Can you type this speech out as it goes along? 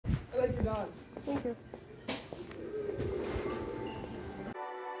on. Thank you.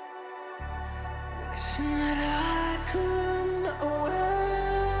 Wishing that I could run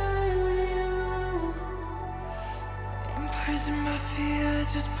away with you. Imprisoned by fear,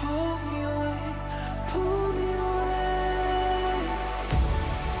 just pull me away, pull me away.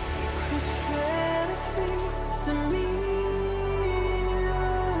 Secret fantasies of me.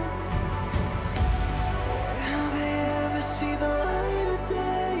 Will they ever see the light of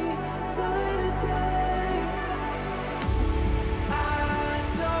day, light of day? I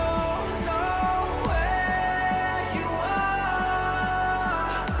don't know where you are,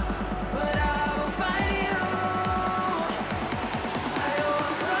 but I will find you. I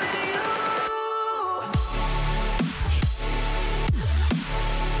will find you.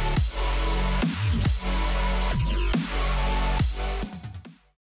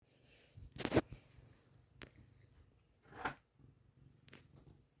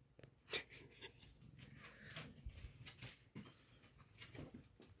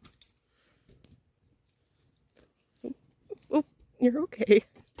 Oh, you're okay.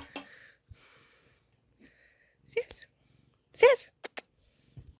 Sis. Sis.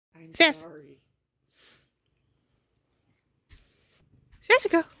 I'm Sis. sorry.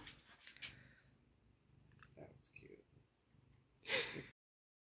 Jessica. That was cute.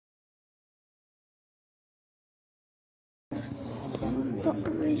 The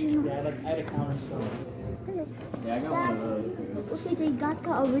original. Yeah, I had a counter store. Yeah, I got one of those. Looks like they got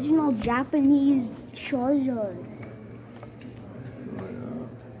the original Japanese Chargers.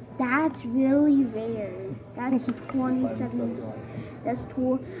 That's really rare. That's 27. That's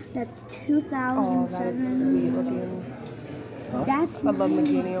 2007. Oh, that is sweet looking. That's I love nice.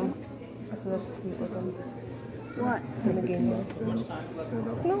 Meganium. That's sweet looking. What? The Meganium.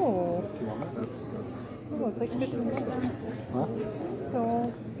 No. That's. Oh, it's like 50%. Huh?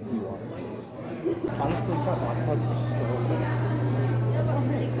 No. Honestly, that box hug was so good.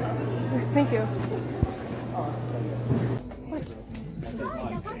 Thank you.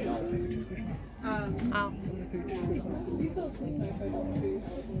 Ow.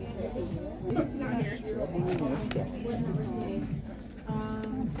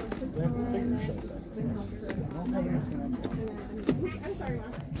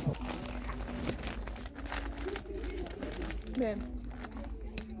 Babe.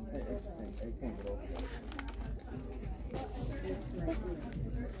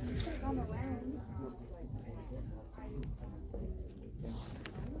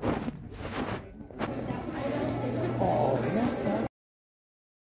 Oh, yes.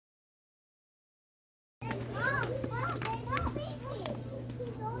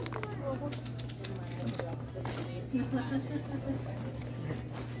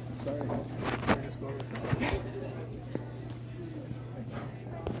 Sorry. I just thought of that.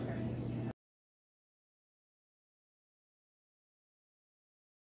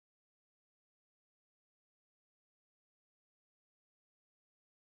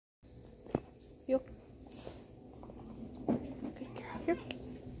 You. Good girl. Here.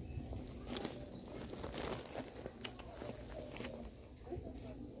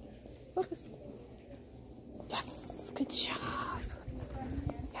 Focus. Yes. Good job.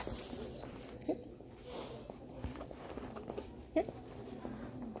 Yes. Here. Here.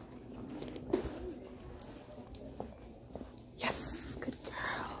 Yes. Good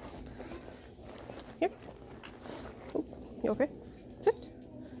girl. Here. Oh, you okay? Sit.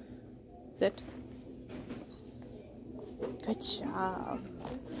 Sit. Good job.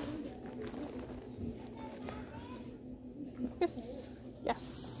 Yes.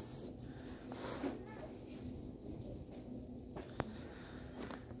 Yes.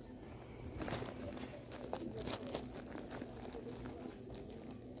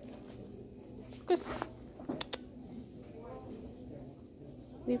 Focus.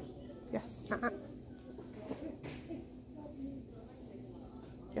 Leave. Yes.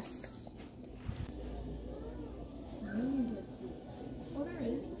 Yes.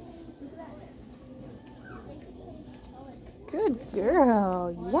 Good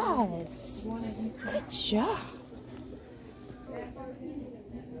girl. Yes. Good job.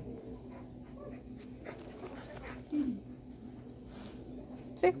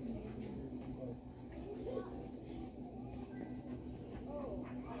 See?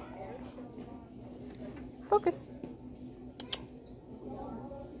 Focus.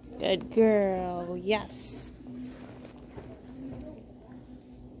 Good girl. Yes.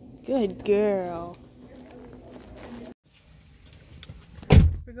 Good girl.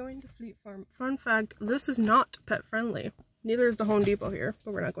 We're going to Fleet Farm. Fun fact, this is not pet friendly. Neither is the Home Depot here,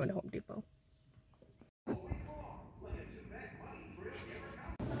 but we're not going to Home Depot.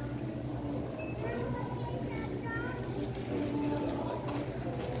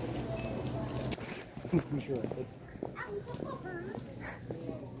 Ma'am,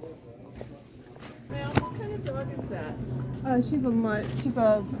 what kind of dog is that? She's a mutt. She's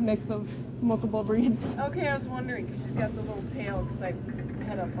a mix of multiple breeds. Okay, I was wondering because she's got the little tail because I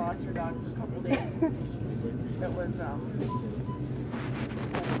had a foster dog for a couple of days. That was, I don't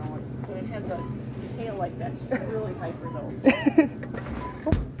know, but it had the tail like that. She's really hyper though.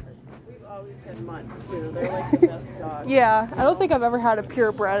 We've always had mutts too. They're like the best dogs. Yeah, I don't think I've ever had a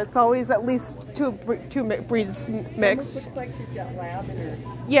purebred. It's always at least two breeds Almost mixed. looks like she's got lab in her.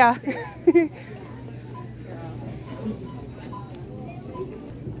 Yeah.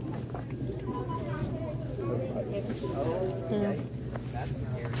 That's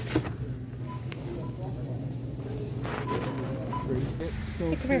scary.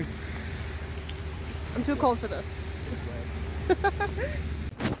 Hey, come here. I'm too cold for this. I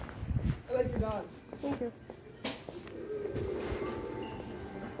like the dog. Thank you.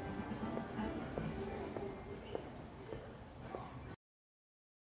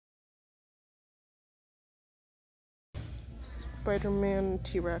 Spider-Man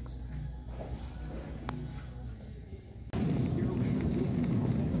T-Rex.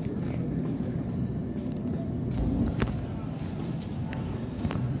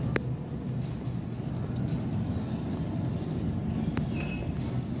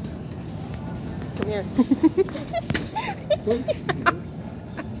 Come here.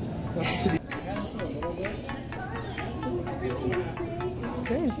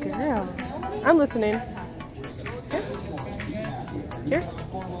 Good girl. I'm listening. Here. Here.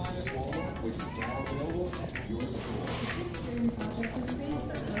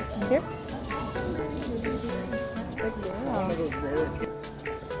 Here. Good girl.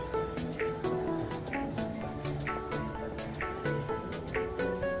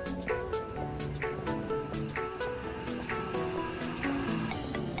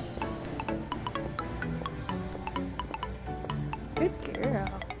 Good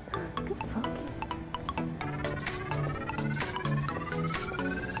girl.